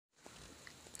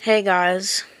Hey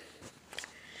guys,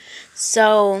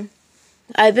 so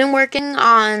I've been working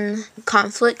on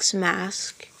Conflict's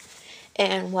mask,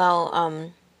 and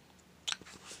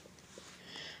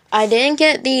I didn't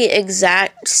get the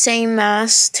exact same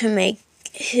mask to make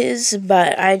his,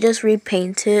 but I just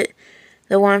repainted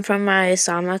the one from my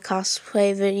Sama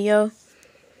cosplay video.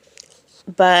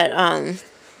 But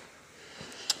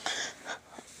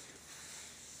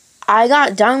I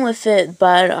got done with it,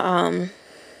 but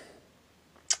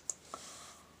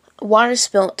water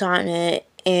spilt on it,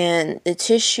 and the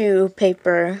tissue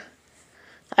paper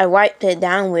I wiped it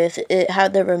down with, it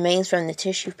had the remains from the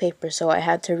tissue paper, so I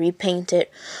had to repaint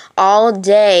it all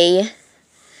day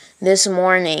this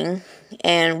morning.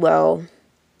 And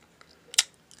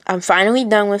I'm finally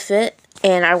done with it,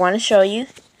 and I want to show you.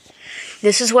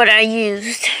 This is what I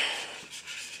used.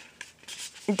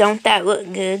 Don't that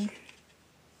look good?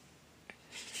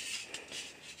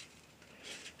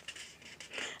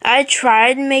 I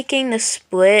tried making the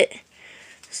split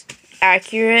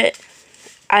accurate.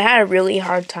 I had a really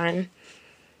hard time.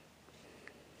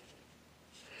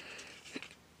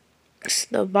 It's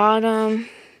the bottom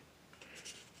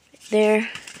there.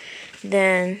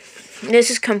 Then this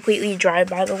is completely dry,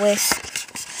 by the way.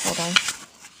 Hold on.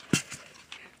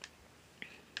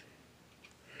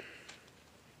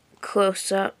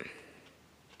 Close up.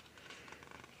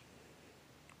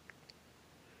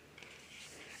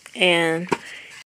 And